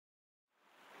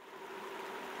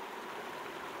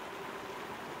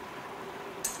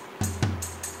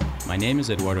My name is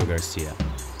Eduardo Garcia.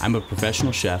 I'm a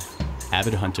professional chef,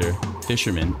 avid hunter,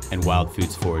 fisherman, and wild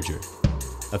foods forager.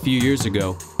 A few years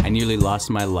ago, I nearly lost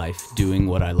my life doing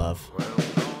what I love.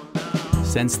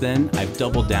 Since then, I've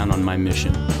doubled down on my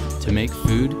mission to make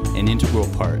food an integral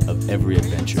part of every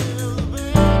adventure.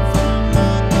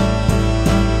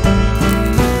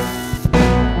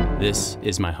 This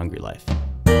is my hungry life.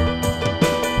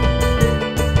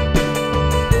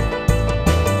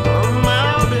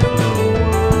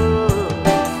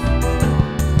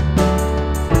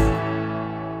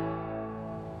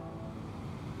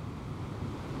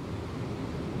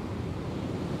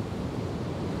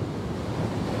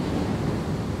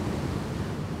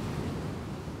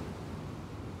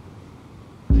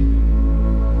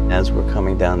 As we're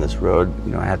coming down this road,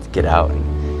 I have to get out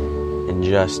and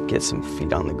just get some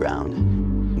feet on the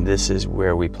ground. This is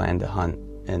where we plan to hunt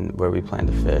and where we plan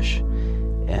to fish,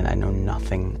 and I know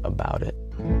nothing about it.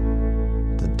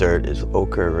 The dirt is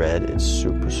ochre red, it's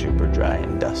super, super dry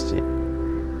and dusty.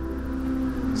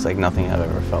 It's like nothing I've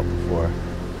ever felt before.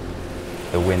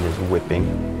 The wind is whipping.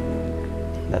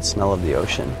 That smell of the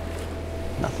ocean,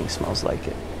 nothing smells like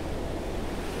it.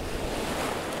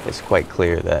 It's quite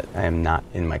clear that I am not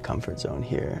in my comfort zone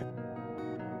here.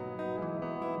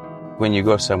 When you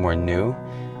go somewhere new,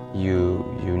 you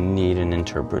need an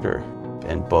interpreter.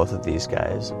 And both of these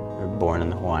guys are born in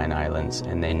the Hawaiian Islands,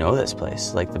 and they know this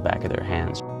place like the back of their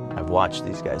hands. I've watched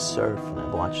these guys surf, and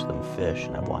I've watched them fish,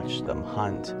 and I've watched them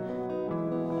hunt.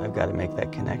 I've got to make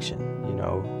that connection,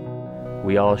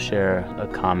 We all share a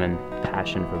common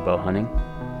passion for bow hunting,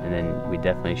 and then we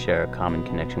definitely share a common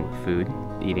connection with food,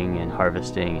 eating and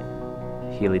harvesting.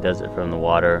 Healy does it from the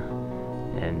water,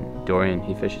 and Dorian,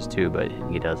 he fishes too, but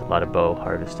he does a lot of bow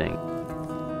harvesting.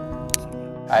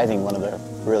 I think one of the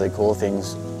really cool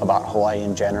things about Hawaii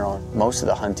in general, most of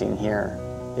the hunting here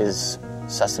is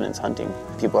sustenance hunting.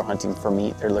 People are hunting for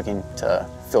meat. They're looking to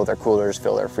fill their coolers,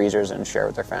 fill their freezers, and share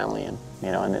with their family. And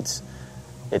and it's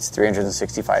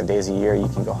 365 days a year you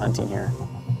can go hunting here.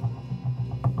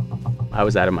 I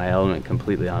was out of my element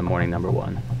completely on morning number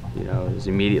one. It was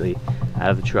immediately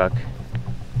out of the truck,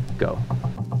 go.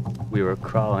 We were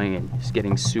crawling and just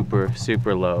getting super,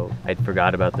 super low. I'd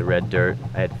forgot about the red dirt.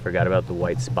 I had forgot about the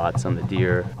white spots on the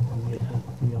deer.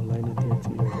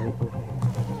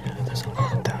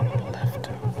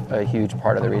 A huge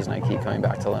part of the reason I keep coming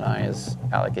back to Lanai is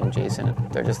Alec and Jason.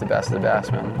 They're just the best of the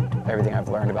best, man. Everything I've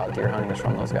learned about deer hunting is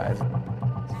from those guys.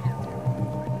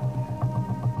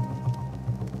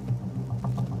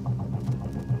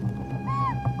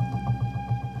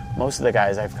 Most of the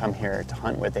guys I've come here to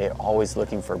hunt with, they're always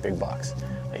looking for big bucks.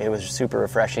 It was super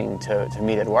refreshing to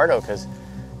meet Eduardo, because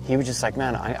he was just like,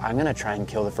 man, I'm gonna try and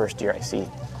kill the first deer I see.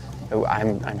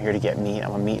 I'm here to get meat.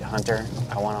 I'm a meat hunter.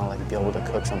 I want to be able to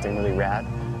cook something really rad.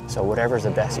 So whatever's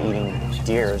the best eating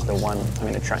deer is the one I'm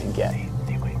gonna try and get.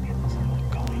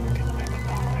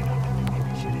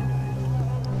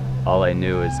 All I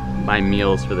knew is my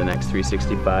meals for the next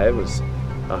 365 was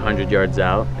 100 yards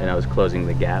out, and I was closing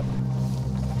the gap.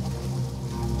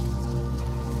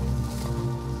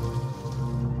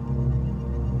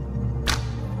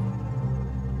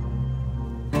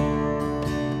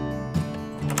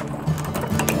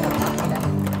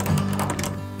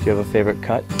 Do you have a favorite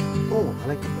cut? Oh, I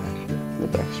like the back. The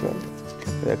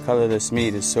backstrap. The color of this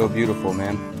meat is so beautiful,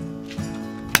 man.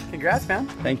 Congrats, man.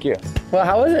 Thank you. Well,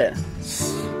 how was it?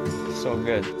 So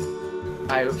good.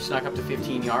 I snuck up to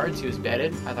 15 yards. He was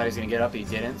bedded. I thought he was going to get up, he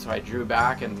didn't. So I drew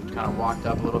back and kind of walked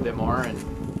up a little bit more, and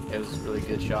it was a really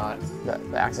good shot. The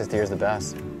axis deer is the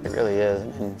best. It really is.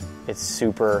 And it's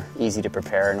super easy to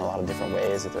prepare in a lot of different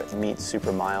ways. The meat's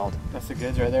super mild. That's the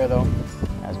goods right there, though.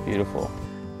 That's beautiful.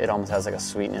 It almost has like a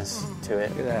sweetness to it.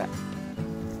 Look at that.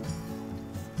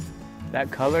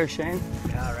 That color, Shane?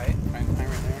 Yeah, right? Right there.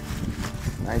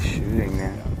 Nice shooting,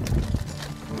 man.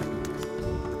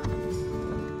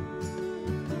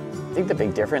 I think the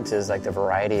big difference is like the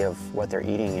variety of what they're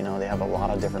eating. They have a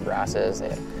lot of different grasses.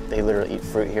 They literally eat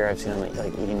fruit here. I've seen them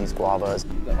like eating these guavas.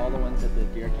 All the ones that the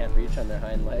deer can't reach on their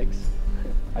hind legs.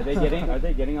 Are they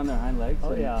getting on their hind legs?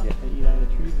 Oh yeah. They eat out of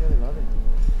the trees. Yeah, they love it.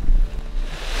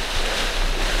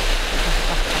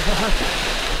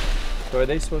 So are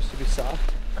they supposed to be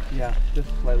soft? Yeah, just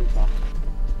slightly soft.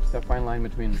 It's that fine line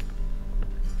between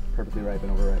perfectly ripe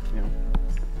and overripe,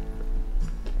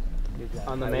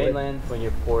 On the mainland, when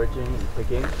you're foraging and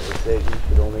picking, they say you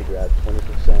should only grab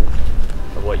 20%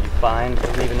 of what you find,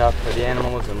 to leave enough for the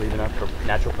animals and leave enough for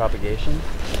natural propagation.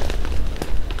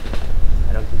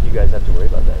 I don't think you guys have to worry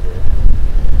about that here.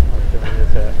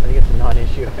 I think it's a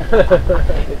non-issue.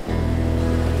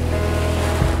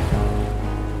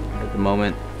 At the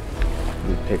moment,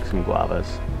 we picked some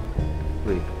guavas.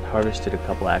 We harvested a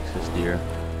couple axis deer.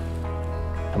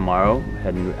 Tomorrow,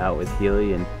 heading out with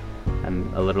Healey, and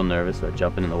I'm a little nervous about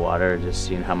jumping in the water, just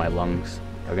seeing how my lungs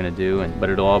are gonna do, but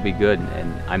it'll all be good,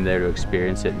 and I'm there to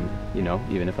experience it, and you know,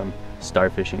 even if I'm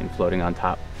starfishing and floating on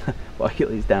top while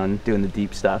Healey's down doing the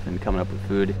deep stuff and coming up with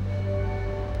food.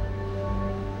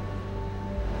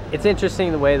 It's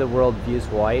interesting the way the world views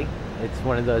Hawaii. It's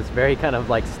one of those very kind of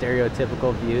like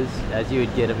stereotypical views as you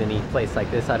would get of any place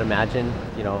like this, I'd imagine.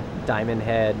 You know, Diamond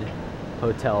Head,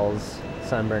 hotels,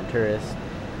 sunburned tourists.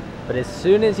 But as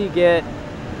soon as you get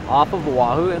off of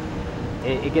Oahu,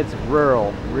 it gets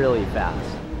rural really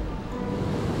fast.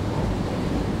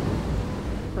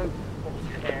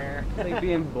 It's like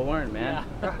being born, man.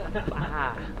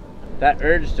 That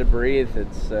urge to breathe,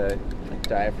 it's a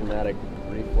diaphragmatic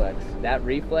reflex. That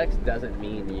reflex doesn't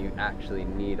mean you actually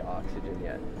need oxygen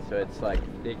yet. So it's like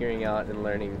figuring out and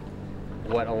learning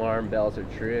what alarm bells are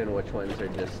true and which ones are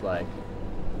just like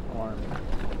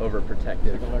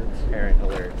overprotective parent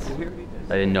alerts.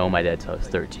 I didn't know my dad till I was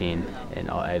 13, and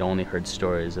I'd only heard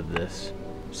stories of this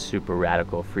super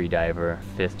radical free diver,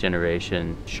 5th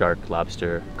generation shark,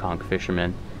 lobster, conch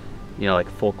fisherman. You know, like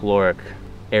folkloric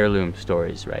heirloom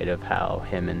stories, right, of how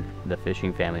him and the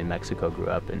fishing family in Mexico grew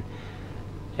up. And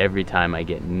every time I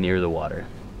get near the water,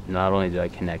 not only do I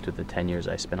connect with the 10 years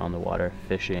I spent on the water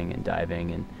fishing and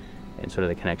diving and sort of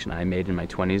the connection I made in my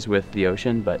 20s with the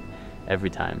ocean, but every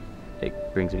time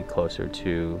it brings me closer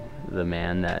to the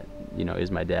man that, you know,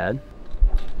 is my dad.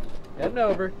 Heading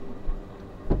over.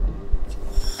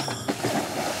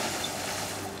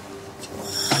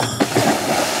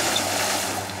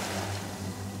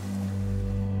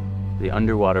 The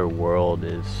underwater world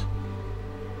is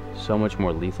so much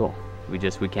more lethal. We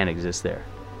can't exist there.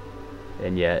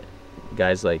 And yet,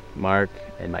 guys like Mark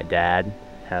and my dad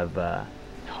have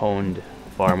honed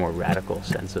far more radical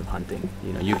sense of hunting.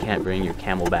 You know, you can't bring your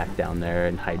camelback down there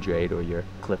and hydrate, or your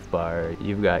Cliff Bar.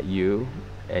 You've got you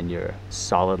and your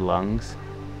solid lungs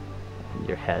and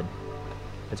your head.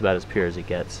 It's about as pure as it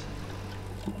gets.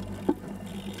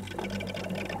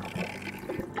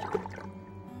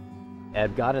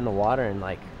 Ed got in the water and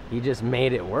like he just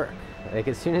made it work. Like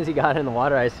as soon as he got in the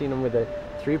water, I seen him with a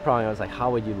 3-prong. I was like,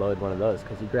 how would you load one of those?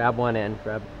 Because you grab one end,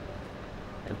 and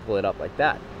pull it up like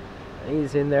that. And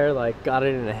he's in there, like got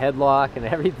it in a headlock and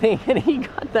everything, and he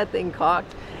got that thing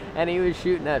cocked, and he was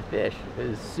shooting that fish. It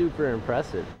was super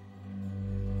impressive.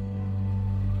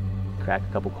 Crack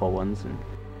a couple cold ones, and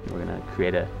we're gonna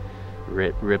create a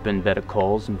ripping bed of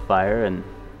coals and fire and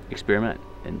experiment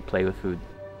and play with food.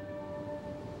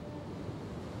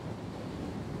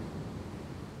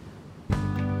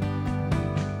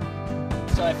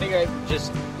 So I figured I'd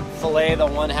just fillet the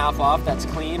one half off that's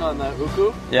clean on the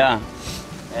uku. Yeah,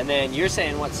 And then you're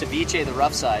saying what, ceviche, the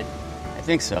rough side? I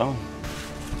think so.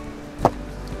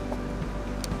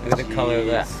 Look at the color of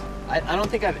that. I don't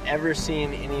think I've ever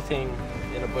seen anything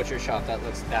in a butcher shop that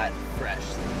looks that fresh.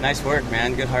 Nice work,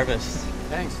 man. Good harvest.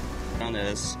 Thanks. On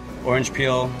this orange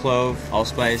peel, clove,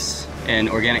 allspice, and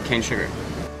organic cane sugar.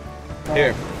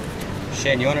 Here,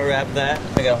 Shane, you want to wrap that?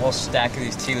 I got a whole stack of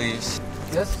these tea leaves.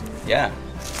 Yes? Yeah.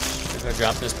 We're gonna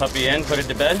drop this puppy in, put it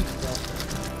to bed.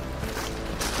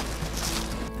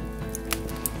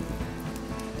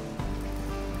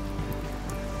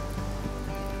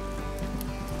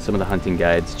 Some of the hunting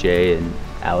guides, Jay and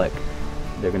Alec,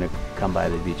 they're gonna come by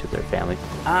the beach with their family.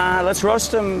 Let's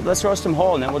roast them. Let's roast them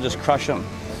whole, and then we'll just crush them.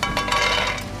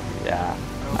 Yeah.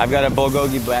 I've got a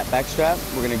bulgogi backstrap.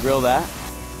 We're gonna grill that.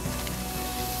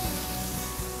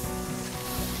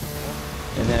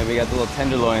 And then we got the little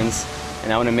tenderloins,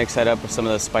 and I want to mix that up with some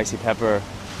of the spicy pepper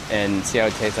and see how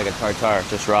it tastes like a tartare,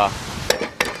 just raw.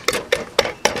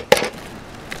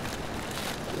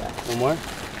 Yeah. One more.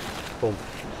 Boom.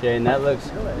 Shane, that looks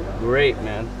great,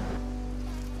 man.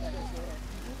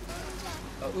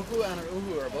 Uku and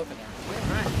uhu are both in there.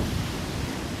 Right.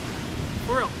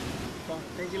 For real.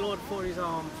 Thank you, Lord, for His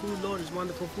food, Lord. His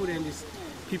wonderful food, and these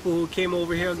people who came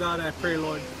over here, God, I pray,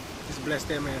 Lord, just bless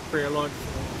them, and pray, Lord,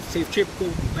 safe trip,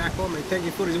 go back home, and thank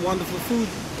you for this wonderful food.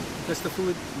 Bless the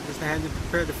food, bless the hand to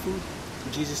prepare the food.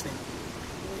 In Jesus' name.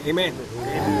 Amen.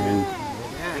 Amen.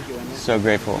 Yeah. Thank you, Amen. So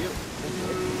grateful.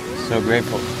 So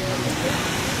grateful.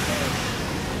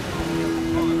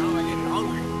 Oh, now I get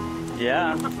hungry.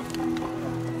 Yeah.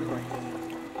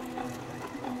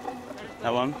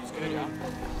 That one?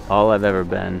 All I've ever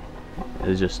been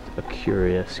is just a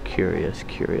curious kid,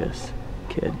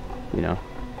 you know?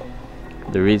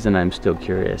 The reason I'm still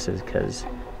curious is because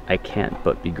I can't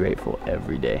but be grateful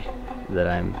every day that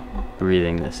I'm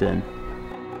breathing this in.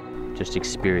 Just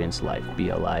experience life, be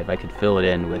alive. I could fill it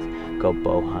in with go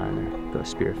bow hunt or go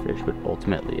spearfish, but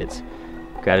ultimately it's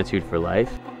gratitude for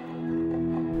life.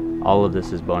 All of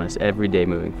this is bonus. Every day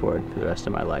moving forward for the rest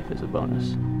of my life is a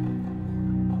bonus.